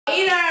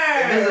Eater!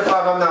 If it's a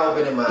 5, I'm not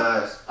opening my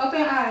eyes. Open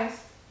your eyes.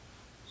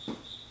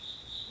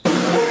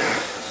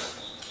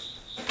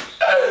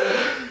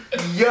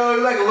 Yo,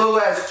 you're like a little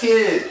ass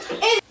kid.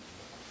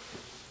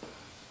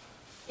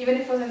 Even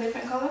if it was a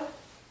different color?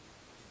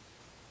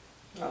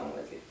 I don't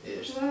like it. Yeah,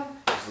 Well,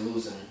 it's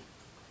losing.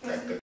 Hi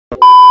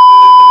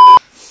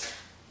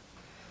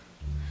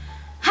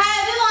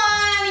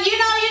everyone! You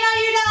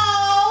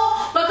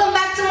know. Welcome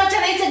back to my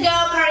channel. It's a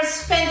girl,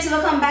 Paris Fenty.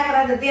 Welcome back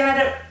another day,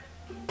 another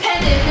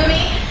pendant for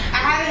me. I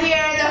have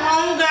here the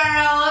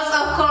homegirls,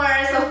 of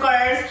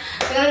course.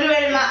 They're gonna be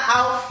wearing my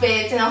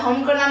outfit. You know,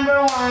 homegirl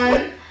number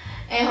 1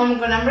 and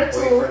homegirl number 2.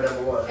 Boyfriend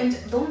number 1.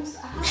 And don't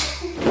stop.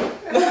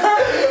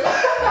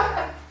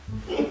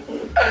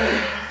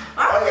 I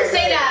would just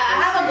say that I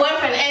have a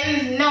boyfriend,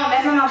 and no,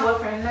 that's not my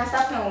boyfriend. Now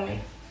stop playing with me.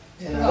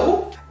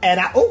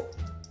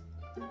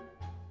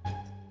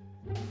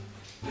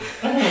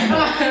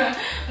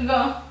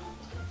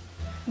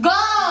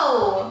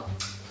 Go!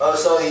 Oh,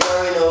 so you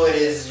already know who it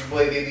is. It's your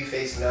boy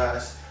Babyface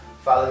Nas.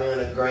 Follow me on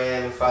the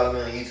gram and follow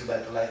me on YouTube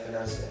at The Life and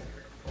I Said.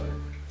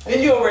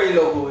 And you already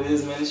know who it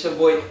is, man. It's your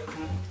boy.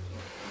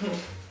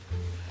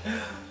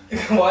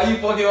 Why you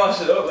fucking all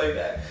shit up like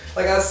that?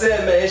 Like I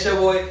said, man, it's your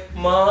boy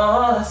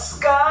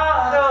Moscato.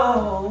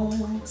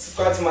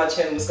 Subscribe to my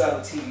channel, Moscato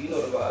TV. You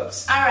know the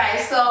vibes.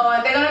 Alright, so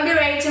they're gonna be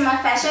ready to my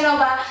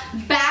Fashionnova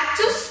back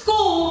to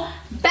school.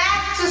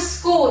 Back to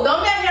school.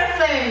 Don't get here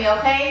flaming me,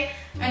 okay?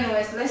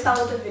 Anyways, let's start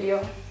with the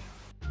video.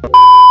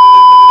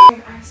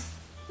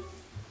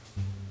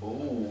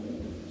 Ooh.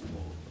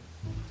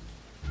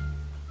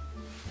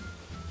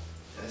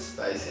 That's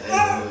spicy. I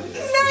ain't gonna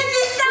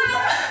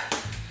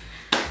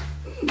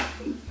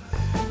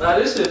Nah,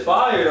 this shit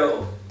fire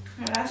though.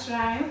 That's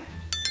right.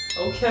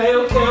 Okay.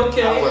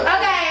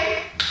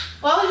 Okay.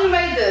 What would you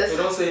rate Hey, this?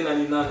 don't say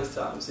 99 this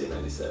time, say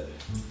 97.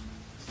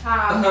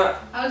 How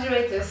would you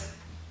rate this?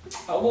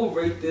 I will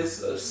rate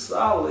this a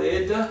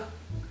solid. Let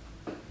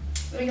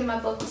me get my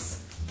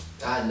books.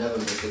 I never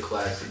missed a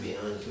class, to be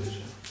honest with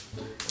you.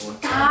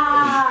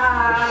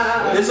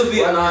 This will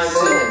be a 9 too.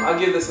 saying? I'll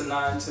give this a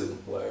 9 too.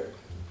 Word.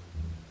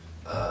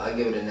 I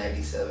give it a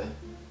 97.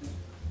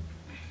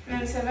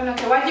 97,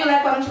 okay. What do you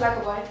like? What don't you like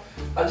about it?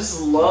 I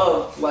just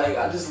love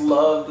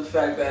the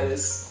fact that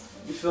it's,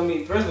 you feel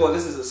me? First of all,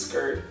 this is a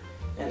skirt.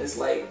 And it's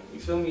like, you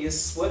feel me? It's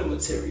sweater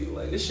material.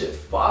 Like, this shit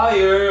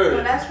fire.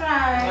 Oh, that's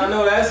right. I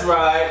know that's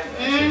right.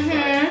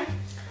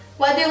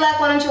 What do you like?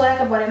 What don't you like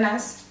about it,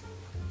 Nas?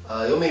 You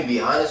want me to be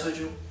honest with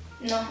you?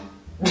 No.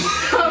 Okay.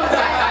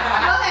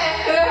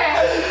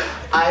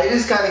 It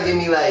just kind of give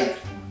me like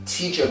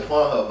teacher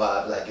Pornhub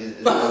vibes. Like it's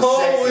real Oh,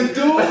 sexy. it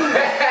do?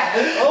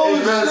 Oh,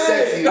 it's real shit.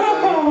 sexy. You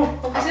feel me?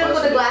 I should have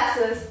put the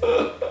glasses.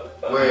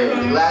 Where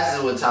the glasses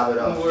would top it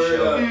off for Word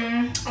sure. up.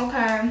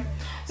 Okay.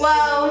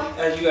 Well,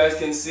 As you guys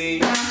can see,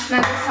 not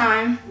this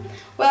time.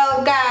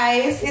 Well,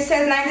 guys, it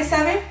says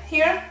 97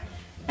 here.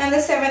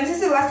 97. This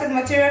is elastic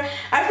material.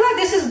 I feel like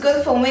this is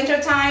good for winter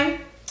time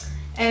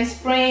and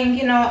spring.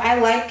 You know, I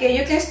like it.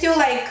 You can still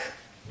like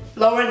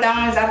lower it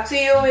down. It's up to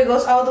you. It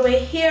goes all the way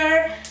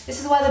here. This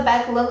is what the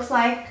back looks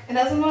like. It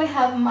doesn't really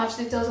have much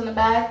details on the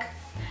back.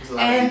 There's a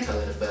lot of detail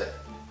in the back.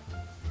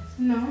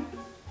 No.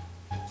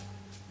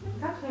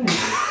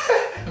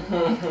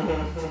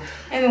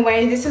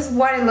 Anyway, this is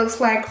what it looks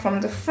like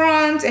from the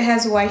front. It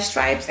has white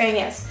stripes, and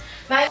yes.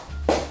 Now,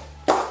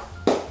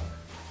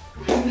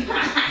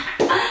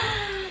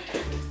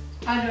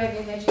 how do I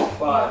get that?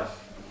 5.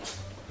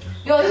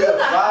 Yo, this is a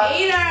If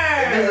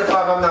hater. it's a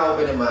 5, I'm not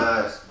opening my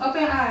eyes.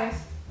 Open your eyes.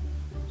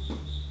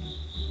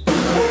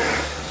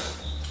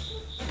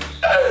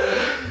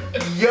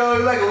 Yo,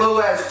 you're like a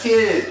little ass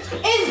kid.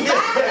 It's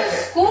back to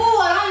school.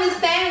 I don't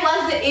understand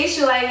what's the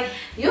issue. Like,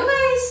 you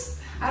guys,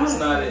 I don't That's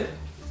know. not it.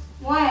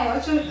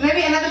 Why?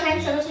 Maybe another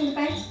pants? Should I change the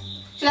pants?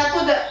 Should I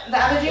put the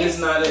other jeans? It's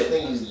not it.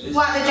 It's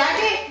What, the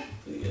jacket?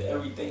 Yeah,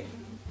 everything.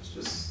 It's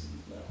just,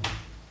 no.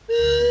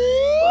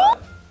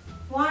 5.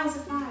 Why is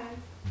it 5?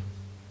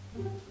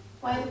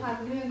 Why is it 5?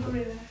 Give me a good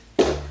reason.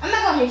 I'm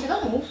not gonna hit you,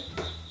 don't move.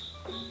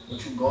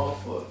 What you going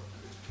for?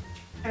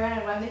 I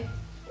gotta run it.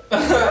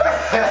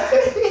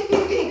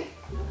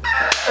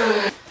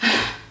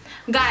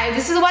 Guys,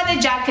 this is what the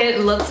jacket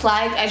looks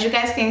like. As you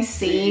guys can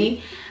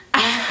see,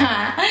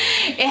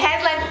 it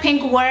has like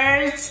pink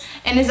words,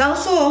 and it's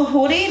also a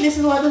hoodie. This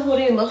is what the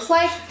hoodie looks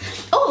like.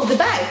 Oh, the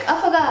back, I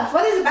forgot.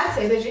 What does the back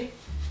say, Digi?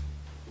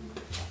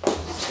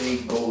 Stay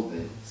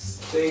golden.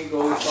 Stay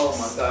gold. Oh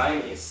my god, I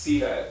didn't even see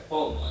that.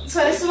 Oh my. So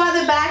this is what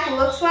the back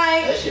looks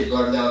like. That shit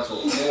brought it down to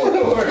a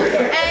 4.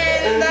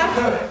 And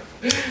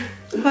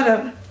hold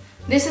up.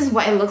 This is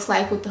what it looks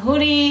like with the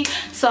hoodie.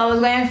 So I was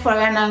going for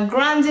a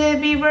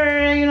Grande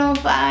Bieber, you know,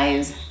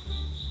 vibes.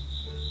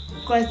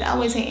 Of course, they're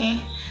always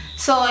hating.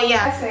 So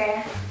yeah. That's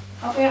it.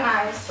 Open your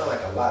eyes. Sound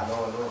like a lot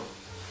going on.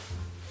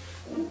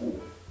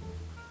 Ooh.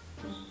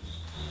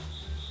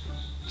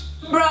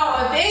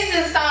 Bro, this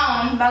is the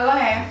sound. But go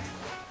ahead.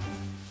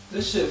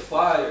 This shit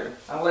fire.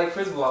 I like,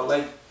 first of all, I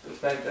like the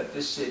fact that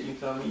this shit, you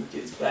feel me,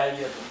 gets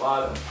baggy at the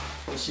bottom.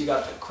 And she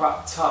got the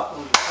crop top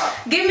on the top.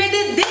 Give me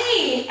the D.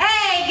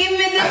 Hey, give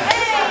me the A.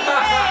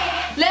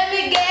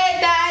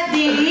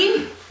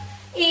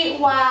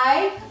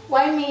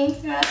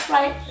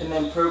 right. And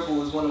then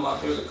purple is one of my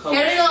favorite colors.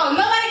 Here we go.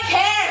 Nobody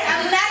cares.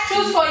 I do not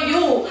choose for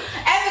you.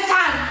 Every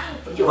time.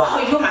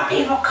 You're my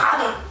favorite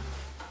color.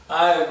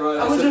 Alright, bro.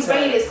 I would you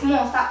rate this? Come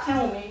on, stop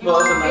telling me. Bro,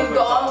 it's a big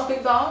dog,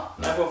 big dog.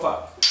 9.5.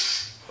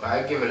 Well,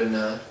 I give it a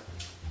 9.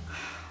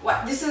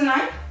 What? This is a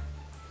 9?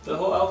 The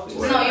whole outfit.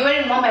 No, you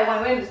rated one by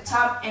one. Rated the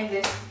top and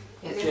this.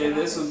 Okay,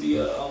 this would be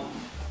a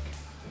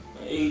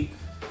 8.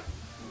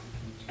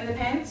 And the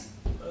pants?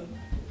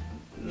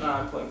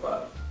 9.5.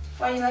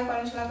 Why don't you like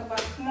about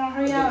it? Come on,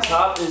 hurry up. The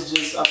top is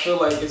just, I feel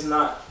like it's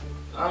not,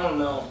 I don't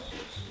know.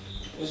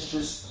 It's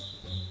just,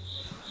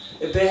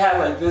 if they had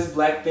like this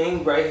black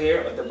thing right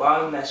here at the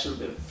bottom, that should have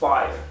been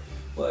fire.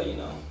 But you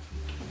know,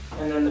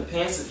 and then the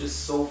pants are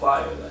just so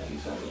fire, like, you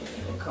feel me?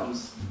 And it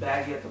comes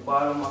baggy at the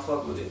bottom, I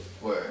fuck with it.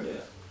 Word.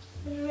 Yeah.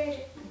 What you rate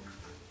it?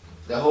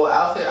 The whole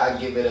outfit, I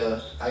give it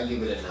a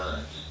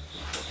 9.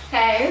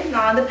 Okay,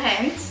 now the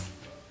pants.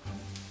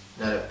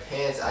 Now the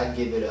pants, I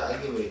give it a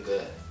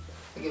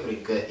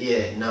good,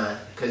 yeah, 9,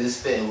 because it's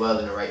fitting well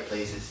in the right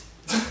places.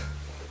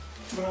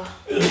 Bro.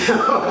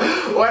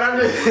 What I'm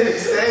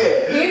just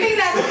saying. You think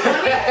that's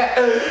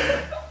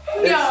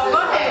funny? Yo, go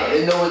ahead.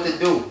 They know what to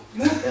do.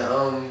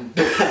 And,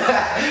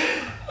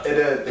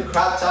 the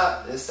crop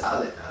top is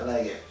solid. I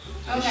like it.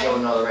 It's Okay.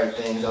 showing all the right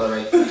things, all the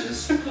right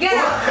features. Get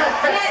out!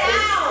 Get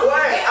out!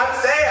 What? I'm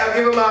saying I'm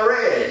giving my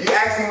red. You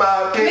asked me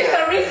my opinion.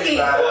 Mr. Risky.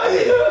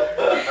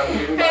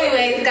 Yeah.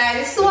 Anyways, guys,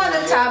 this is what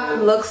the top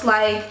looks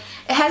like.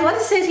 It has what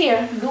it says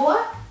here.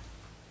 Lua?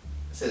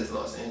 It says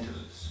Los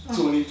Angeles.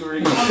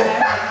 23.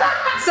 Okay.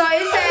 So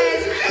it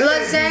says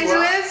Los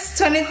Angeles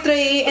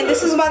 23, and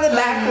this is what the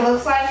back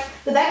looks like.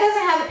 The back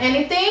doesn't have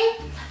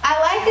anything. I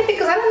like it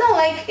because I don't know,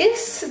 like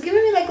it's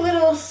giving me like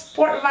little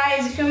sport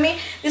vibes. You feel me?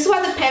 This is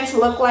what the pants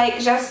look like,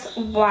 just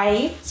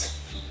white,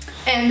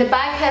 and the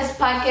back has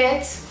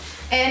pockets,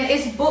 and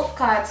it's boot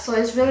cut, so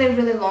it's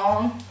really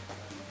long.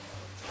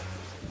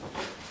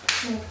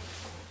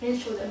 Let me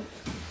show them.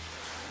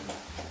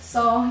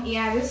 So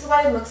yeah, this is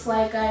what it looks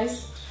like,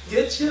 guys.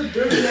 Get your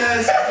dirty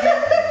ass.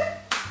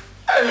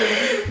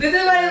 This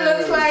is what it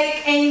looks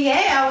like, and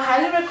yeah, I would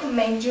highly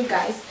recommend you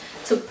guys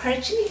to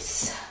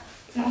purchase.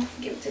 No,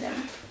 give it to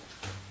them.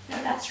 No,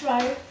 that's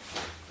right.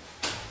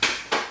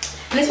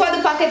 And this is what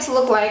the pockets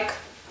look like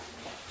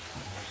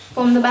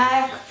from the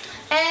back.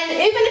 And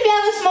even if you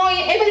have a small,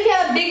 even if you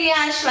have a big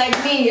yash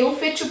like me, it will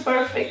fit you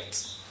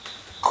perfect.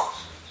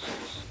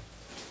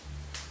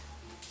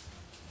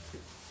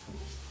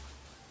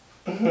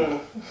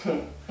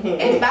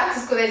 It's back to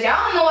school age. I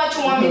don't know what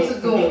you want me to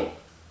do.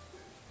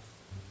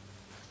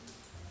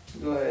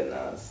 Go ahead,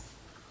 Nas.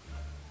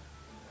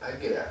 I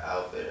get an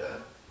outfit.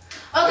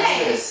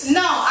 Okay, Yes.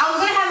 no, I was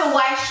gonna have a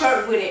white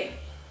shirt with it.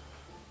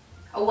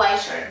 A white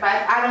shirt, but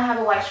I don't have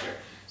a white shirt.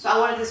 So I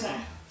wanted this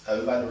one. Are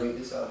we about to rate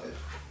this outfit?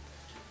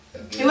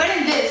 You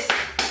wanted this.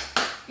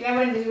 You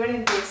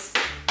wanted this.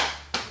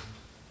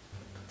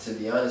 To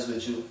be honest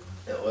with you,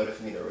 in order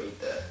for me to rate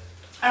that,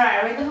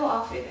 Alright, rate the whole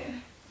outfit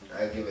then.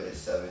 I give it a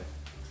 7.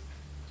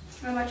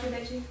 How about you,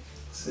 Deji?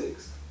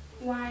 6.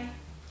 Why?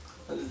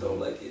 I just don't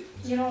like it.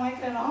 You don't like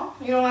it at all?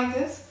 You don't like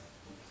this?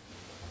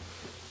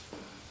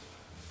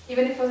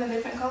 Even if it was a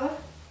different color?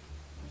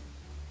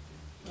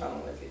 I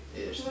don't like it.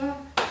 It's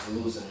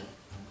losing.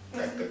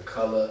 Like the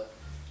color,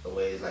 the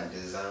way it's like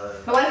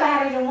designed. But what if I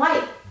had it in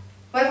white?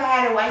 What if I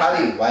had a white shirt?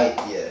 Probably white,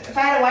 yeah. If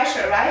I had a white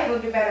shirt, right? It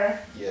would be better.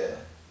 Yeah.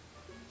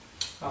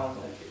 I don't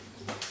like it.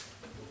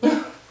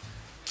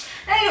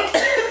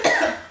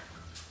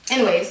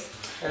 Anyways.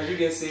 As you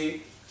can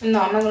see.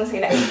 No, I'm not gonna say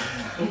that.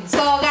 So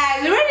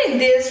guys, we're reading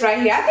this right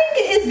here. I think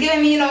it's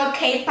giving me, you know,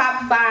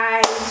 K-pop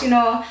vibes, you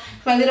know,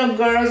 my little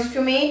girls, you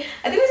feel me?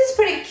 I think this is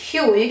pretty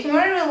cute. You can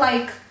wear it with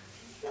like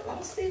a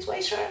long sleeves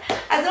white shirt.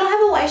 I don't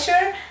have a white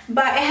shirt,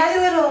 but it has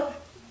a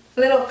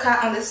little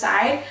cut on the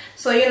side.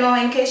 So, you know,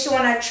 in case you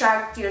want to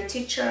attract your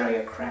teacher or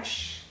your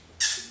crush.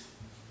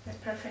 That's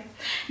perfect.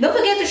 Don't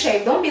forget to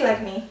shave. Don't be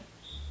like me.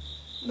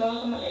 Don't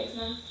look at my legs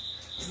now.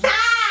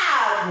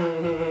 Stop!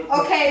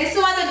 Okay, this is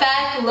what the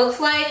back looks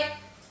like.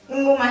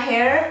 With my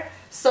hair.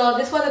 So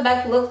this is what the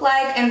back look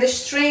like, and the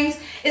strings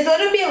is a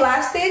little bit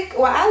elastic.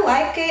 What I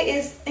like it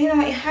is, you know,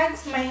 it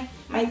hides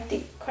my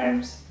thick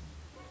curves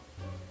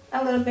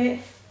a little bit,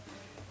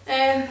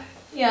 and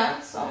yeah,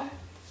 so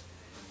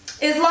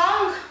it's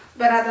long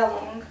but not that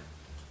long.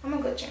 I'm a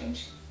good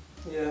change.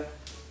 Yeah.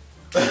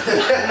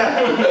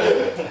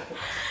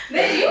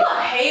 Then you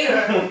a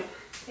hater.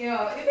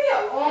 Yo, it be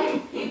your own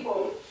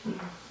people.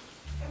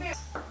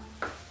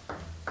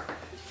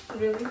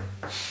 Really?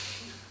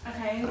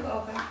 Okay, you can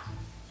open.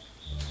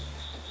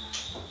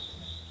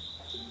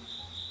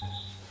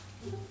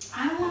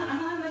 I don't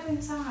have nothing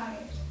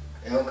inside.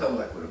 It don't come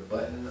like with a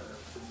button or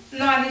nothing.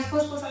 No, I was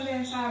supposed to put something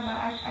inside, but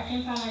I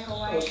can't find like a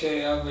white.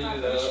 Okay, I'll rate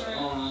it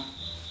an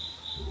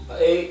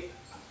 8.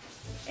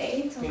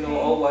 8, okay. You know,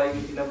 all white.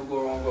 You can never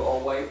go wrong with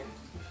all white.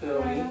 Feel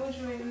Right, me? what would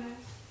you rate it as?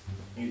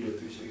 You do a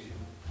 360.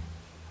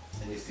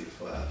 And it's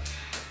 5.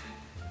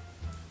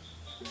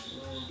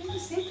 Let me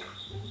see.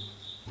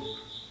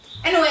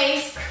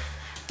 Anyways,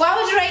 why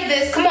would you rate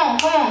this? Come on.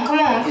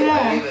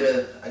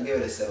 I I give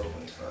it a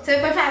 7.5.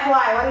 7.5.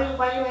 Why?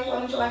 What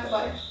don't you like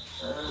about it?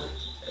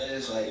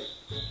 It's like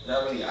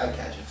not really eye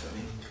catching for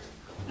me.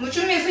 What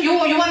you mean? So you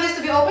want this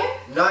to be open?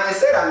 No, I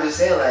said. I'm just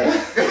saying like.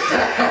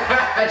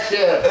 It's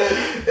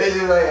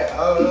just like I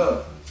don't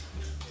know.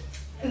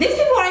 These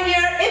people are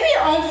here. It be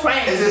your own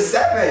friends. It's a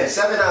 7.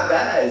 7 not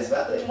bad. It's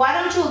valid.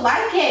 Why don't you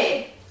like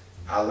it?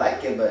 I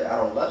like it, but I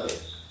don't love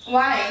it.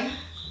 Why?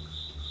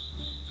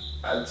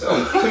 I told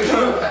you.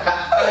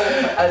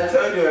 I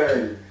told you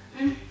already.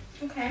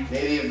 Okay.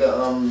 Maybe if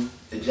the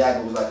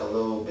jacket was like a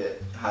little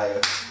bit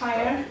higher.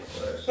 Higher.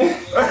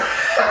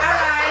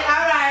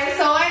 Alright.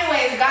 So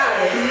anyways,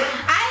 guys,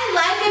 I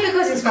like it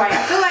because it's white.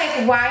 I feel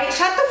like white.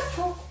 Shut the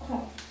fuck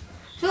up.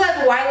 I feel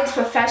like white looks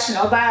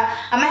professional, but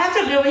I might have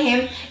to agree with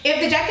him. If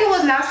the jacket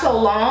was not so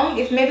long,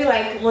 if maybe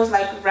like was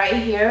like right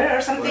here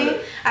or something,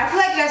 right. I feel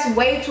like that's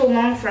way too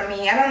long for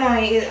me. I don't know.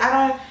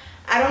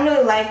 I don't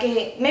really like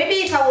it.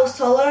 Maybe if I was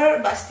taller,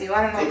 but still,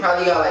 I don't know. They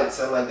probably got like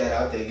something like that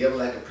out there. Give them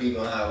like a preview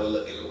on how it would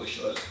look if it was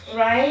short.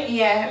 Right?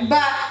 Yeah.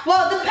 But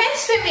well, the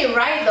pants fit me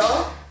right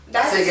though.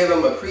 I said give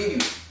them a preview.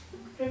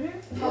 Preview?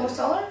 If I was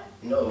taller?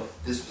 No,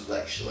 if this was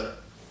like shorter,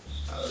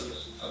 how would it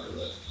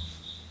look?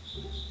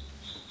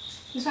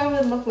 This is what it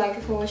would look like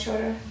if it was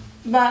shorter.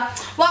 But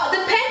well, the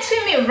pants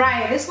fit me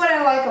right. This is what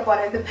I like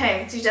about it. The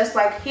pants. It's just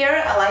like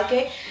here, I like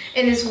it.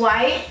 It is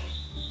white.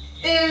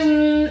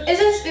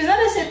 It's not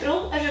a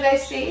see-through, as you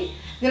guys see.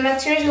 The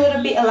material is a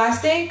little bit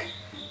elastic.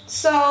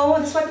 So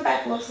this is what the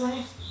back looks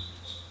like.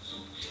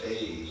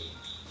 Hey.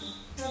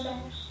 Not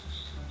bad.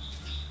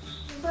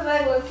 This is what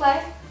it looks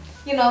like.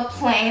 You know,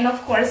 plain,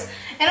 of course.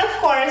 And of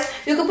course,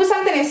 you could put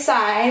something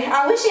inside.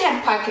 I wish it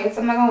had pockets.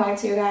 I'm not gonna lie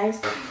to you guys.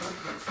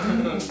 Tell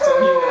me when I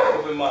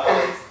open my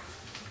eyes.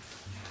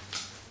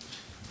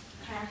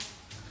 Okay.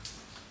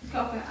 You can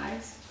open the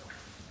eyes.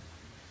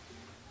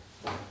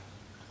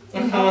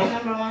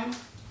 Number 1.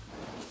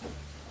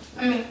 I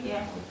mean,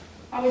 yeah.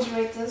 How would you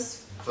rate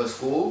this? For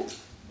school?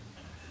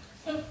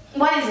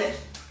 What is it?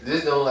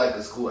 This don't like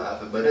a school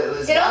outfit, but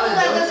it's It don't look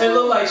like a It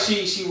look like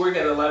she work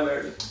at a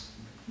library.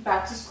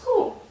 Back to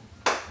school.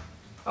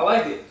 I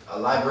like it. A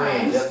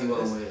librarian Nice. definitely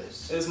won't wear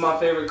this. It's my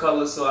favorite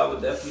color, so I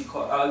would definitely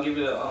I'll give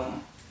it a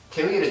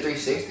Can we get a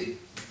 360?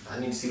 I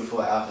need to see the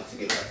full outfit to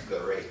get like a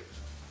good rate.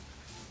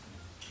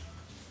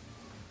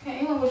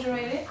 Okay, what would you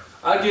rate it?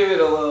 I'll give it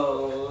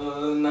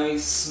a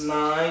nice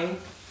 9.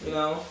 You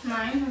know.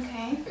 9,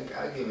 okay.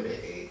 I'll give it an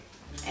 8.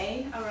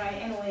 8, alright.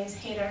 Anyways,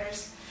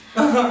 haters.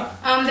 They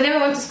never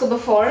went to school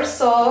before,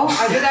 so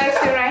as you guys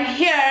see right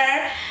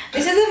here,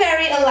 this is a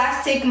very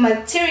elastic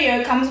material.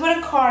 It comes with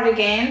a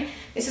cardigan.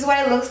 This is what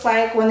it looks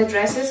like when the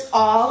dress is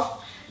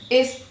off.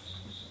 It's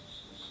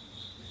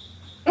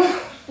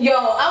yo,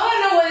 I want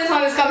to know where this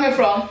one is coming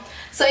from.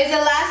 So it's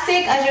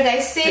elastic, as you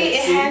guys see.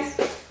 It has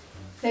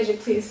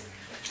Legit, please.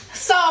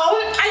 So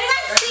as you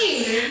guys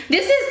see,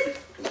 this is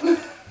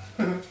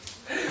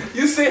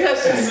you say that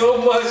shit so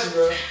much,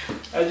 bro.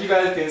 As you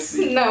guys can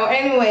see. no,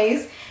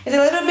 anyways. It's a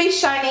little bit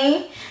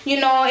shiny, you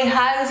know, it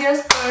has your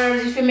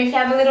skirts, you feel me? If you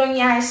have a little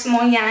nyash,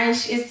 small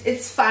nyash,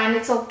 it's fine,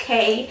 it's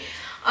okay.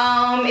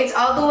 It's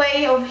all the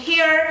way over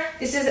here.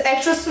 This is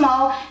extra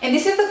small, and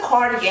this is the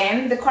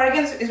cardigan. The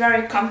cardigan is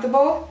very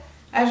comfortable,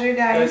 as you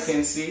guys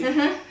can see.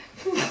 And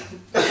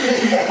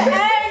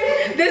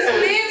the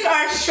sleeves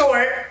are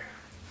short.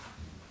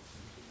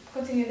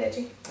 Continue,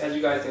 Deji. As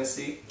you guys can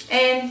see.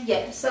 And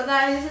yeah, so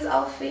guys, this is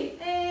outfit,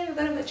 and we're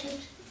gonna go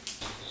change.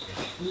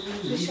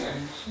 Sure.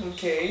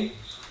 Okay.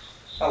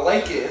 I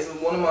like it. It's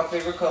one of my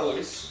favorite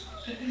colors.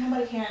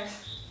 Nobody cares.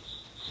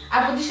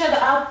 I put the shirt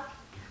up.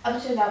 I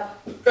put it up.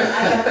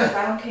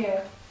 I don't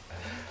care.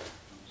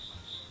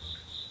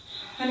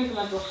 Let me get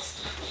my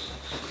books.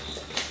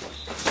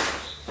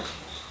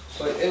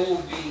 But it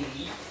will be.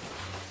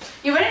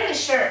 You're rating the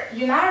shirt.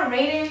 You're not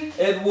rating.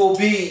 It will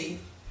be.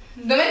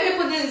 Don't make me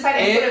put this inside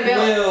and put a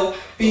bill. It will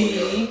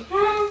be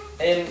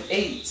an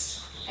 8.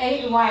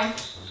 8, why?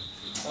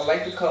 I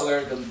like the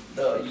color. The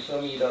you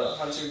feel me? The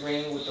hunter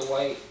green with the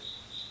white.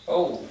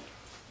 Oh.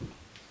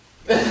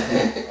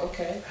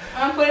 Okay.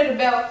 I'm gonna put it in the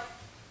belt.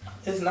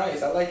 It's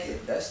nice. I like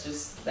it.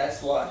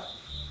 That's why.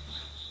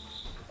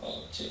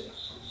 Oh, chill.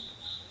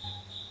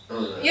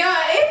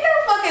 Yeah, it's a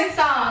fucking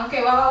song.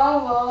 Okay,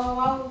 whoa.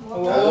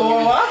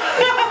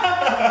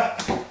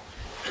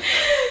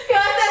 Yo, I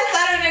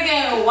started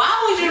again. Why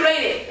would you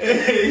rate it?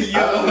 I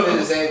would do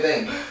the same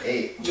thing.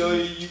 8. Yo,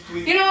 you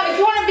please. You know, if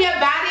you want to be a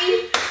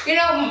baddie, you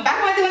know,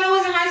 back when I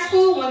was in high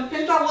school, when the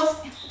principal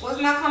was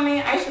not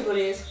coming, I used to do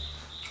this.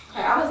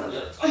 Okay, I was a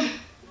little.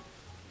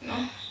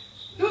 No.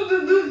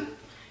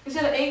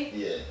 Instead of 8?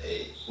 Yeah,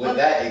 8. With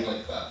that,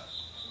 8.5.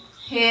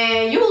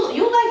 Yeah, you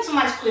like too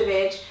much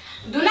cleavage.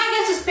 Do not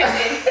get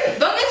suspended.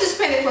 Don't get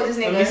suspended for this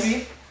nigga. Let me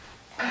see.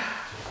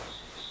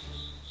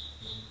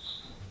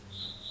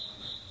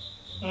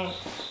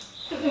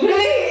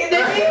 Really?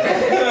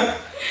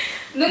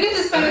 Don't get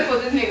suspended for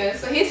this nigga.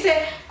 So he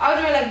said, I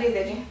would do it like this,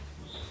 Deji.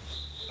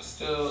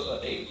 Still an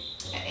 8.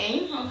 An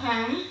 8?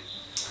 Okay.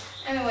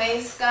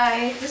 Anyways,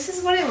 guys, this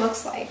is what it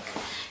looks like.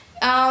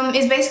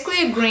 It's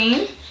basically a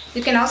green.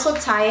 You can also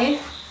tie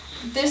it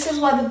this is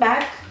what the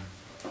back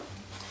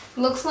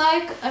looks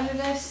like, as you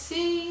guys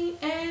see.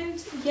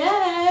 And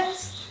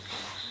yes,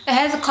 it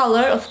has a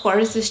color, of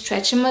course, the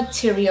stretchy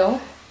material.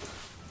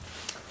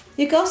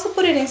 You can also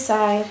put it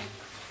inside.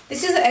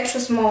 This is an extra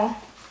small.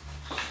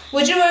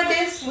 Would you wear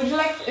this? Would you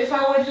like if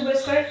I were to wear a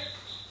skirt?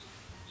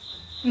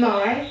 No,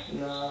 right?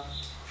 No.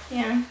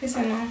 Yeah, this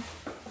I know.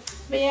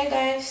 But yeah,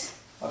 guys.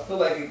 I feel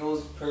like it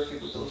goes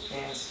perfect with those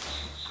pants.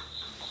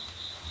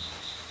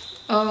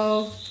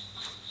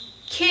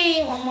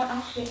 Okay, one more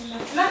outfit.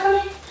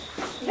 Natalie,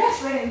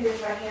 just wearing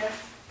this right here.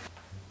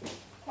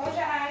 Close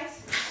your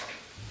eyes.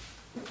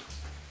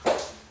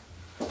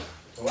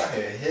 Oh, I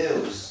hear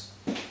heels.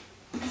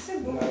 I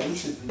said boots. No,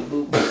 this is the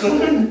boot.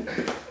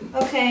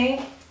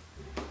 Okay,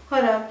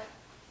 hold up.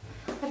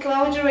 Okay,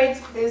 what would you rate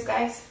this,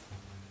 guys?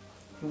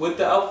 With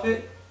the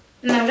outfit?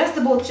 No, just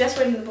the boots. Just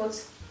wearing the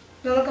boots.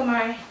 Don't look at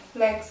my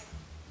legs.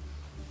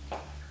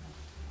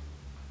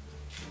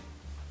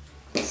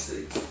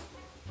 6.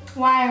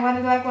 Why? What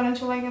don't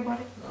you like about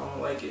it? I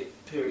don't like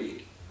it.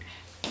 Period.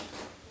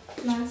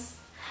 Nice.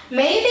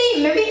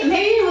 Maybe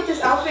with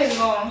this outfit is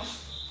wrong.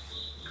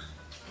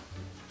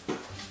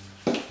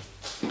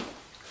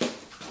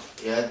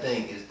 Yeah, I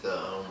think it's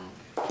the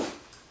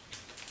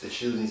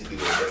shoes need to be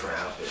with a different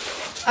outfit.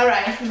 All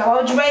right. Now,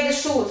 what would you rate the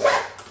shoes?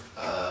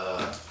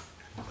 A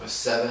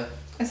 7.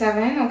 A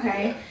 7.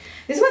 Okay. Yeah.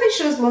 This is what the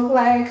shoes look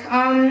like.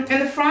 In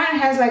the front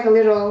it has like a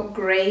little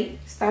gray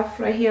stuff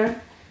right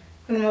here.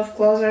 Let me move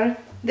closer.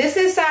 This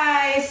is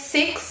size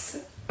 6,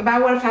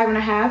 about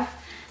 5.5,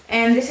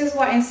 and this is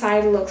what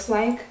inside looks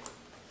like.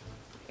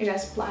 It's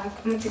just black.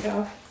 I'm gonna take it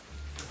off.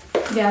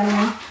 The other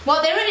one.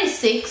 Well, they're already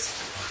 6.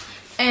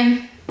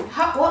 And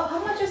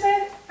how much you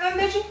said,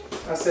 Deji?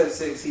 I said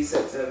 6. He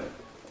said 7.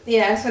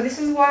 Yeah. So this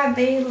is what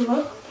they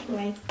look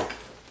like.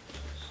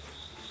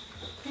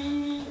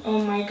 And, oh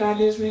my God,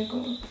 this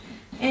wrinkle.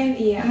 And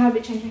yeah, I'm gonna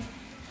be changing.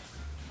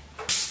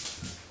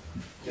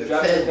 Your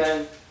Drop your pen,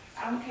 pen.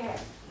 I don't care.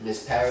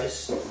 Miss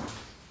Paris.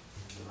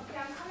 Okay,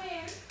 I'm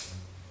coming.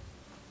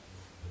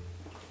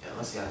 Yeah, I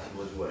don't see how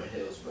people was wearing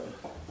heels, bro.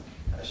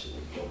 That shit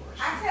was so much.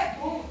 I said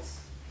boots.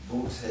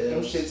 Boots, Them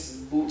heels. shits is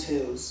boot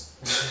heels.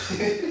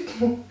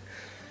 Them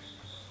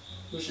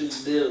shits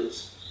is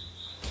bills.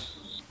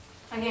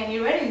 Again,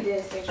 you're wearing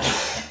this, bitch.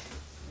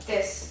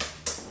 This.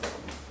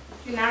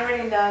 You're not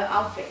wearing the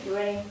outfit. You're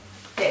wearing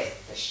this,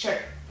 the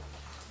shirt.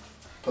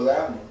 Pull it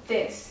out.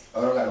 This.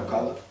 Oh, I don't got no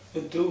collar.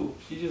 It do.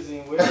 She just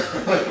ain't wearing it.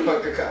 What the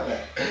fuck the collar?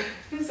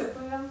 You said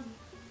put it on.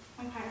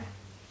 Okay.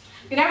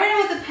 You're not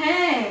wearing with the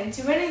pants.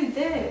 You're wearing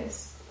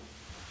this.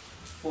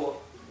 4.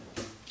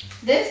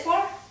 This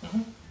for?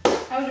 Mhm.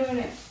 How would you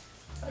wear it?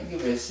 I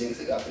give it a 6.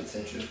 It got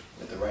potential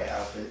with the right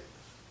outfit.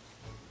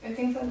 You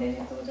think so? Did you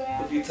have to do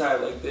If you tie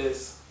it like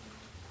this.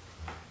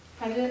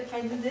 If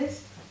I do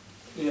this?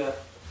 Yeah.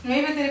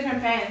 Maybe with a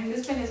different pen.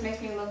 This pen just makes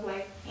me look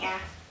like, yeah.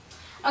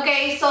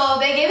 Okay, so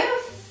they gave it a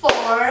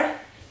 4.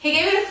 He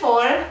gave it a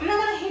 4. I'm not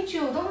gonna hit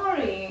you. Don't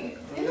worry.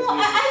 You know,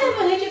 I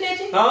never hit you, did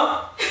you?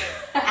 Huh?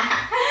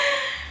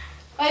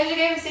 Oh, did you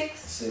give it 6?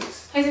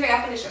 6. Here's the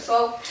makeup conditioner.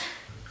 So,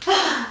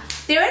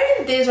 they already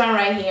did this one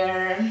right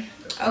here.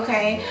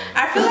 Okay.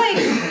 I feel like,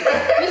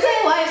 you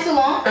say why it's too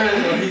long?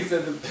 He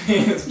said the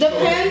pants. The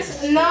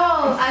pants,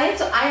 no, I need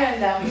to iron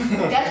them.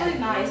 Definitely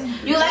nice.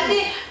 You like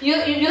you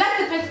like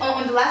the pants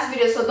on the last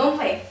video, so don't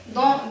play.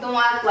 Don't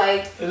act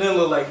like. It didn't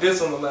look like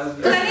this on the last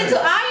video. Cause I need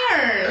to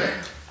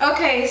iron.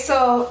 Okay,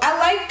 so I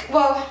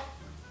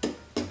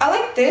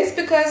like this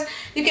because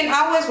you can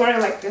always wear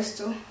it like this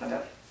too. Hold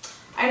up.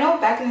 I know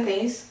back in the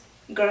days,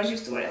 girls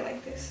used to wear it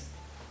like this.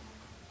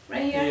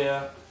 Right here.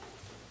 Yeah.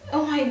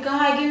 Oh my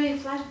God, give me a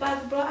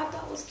flashback, bro. I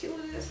thought it was cute.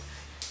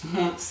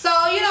 So,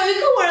 you know, you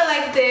can wear it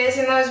like this.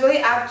 You know, it's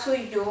really up to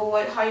you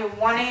how you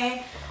want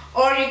it.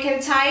 Or you can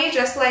tie it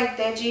just like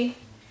Deji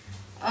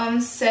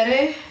said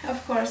it.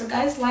 Of course,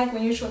 guys like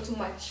when you show too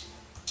much.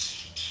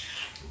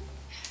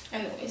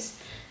 Anyways,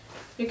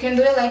 you can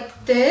do it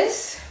like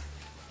this.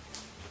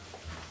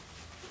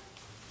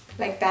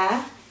 Like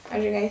that,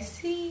 as you guys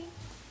see.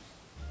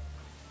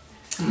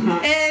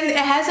 And it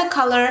has a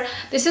color.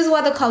 This is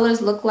what the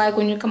colors look like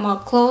when you come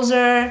out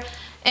closer,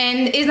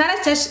 and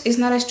it's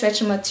not a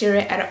stretchy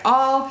material at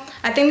all.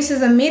 I think this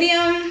is a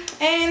medium,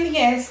 and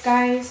yes,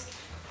 guys,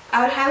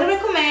 I would highly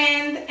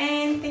recommend.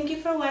 And thank you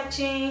for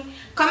watching.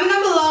 Comment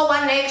down below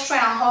what next try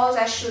on hauls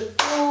I should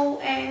do.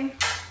 And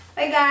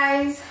bye,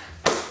 guys.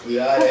 We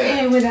are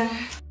there. Okay, we're done.